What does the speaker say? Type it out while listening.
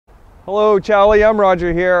Hello Charlie, I'm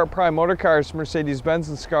Roger here at Prime Motorcars, Mercedes-Benz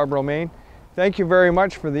in Scarborough, Maine. Thank you very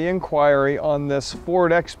much for the inquiry on this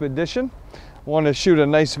Ford Expedition. I want to shoot a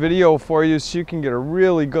nice video for you so you can get a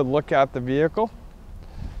really good look at the vehicle.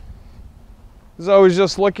 As I was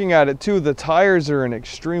just looking at it too, the tires are in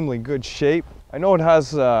extremely good shape. I know it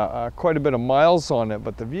has quite a bit of miles on it,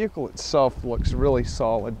 but the vehicle itself looks really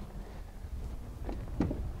solid.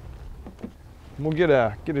 We'll get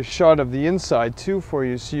a shot of the inside too for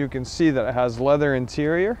you so you can see that it has leather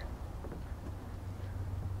interior.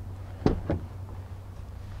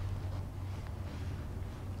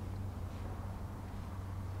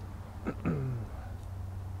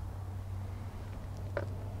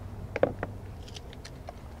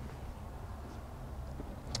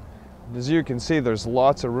 As you can see, there's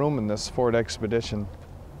lots of room in this Ford Expedition.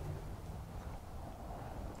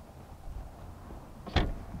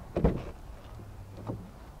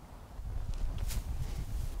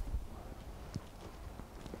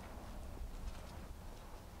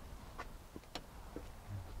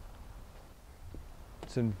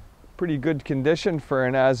 It's in pretty good condition for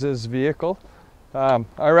an as-is vehicle.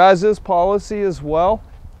 Our as-is policy as well,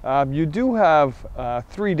 you do have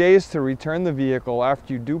 3 days to return the vehicle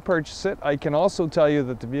after you do purchase it. I can also tell you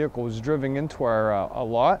that the vehicle was driven into our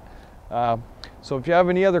lot. So if you have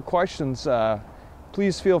any other questions,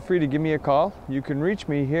 please feel free to give me a call. You can reach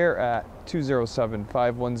me here at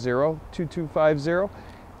 207-510-2250.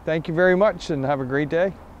 Thank you very much and have a great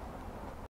day.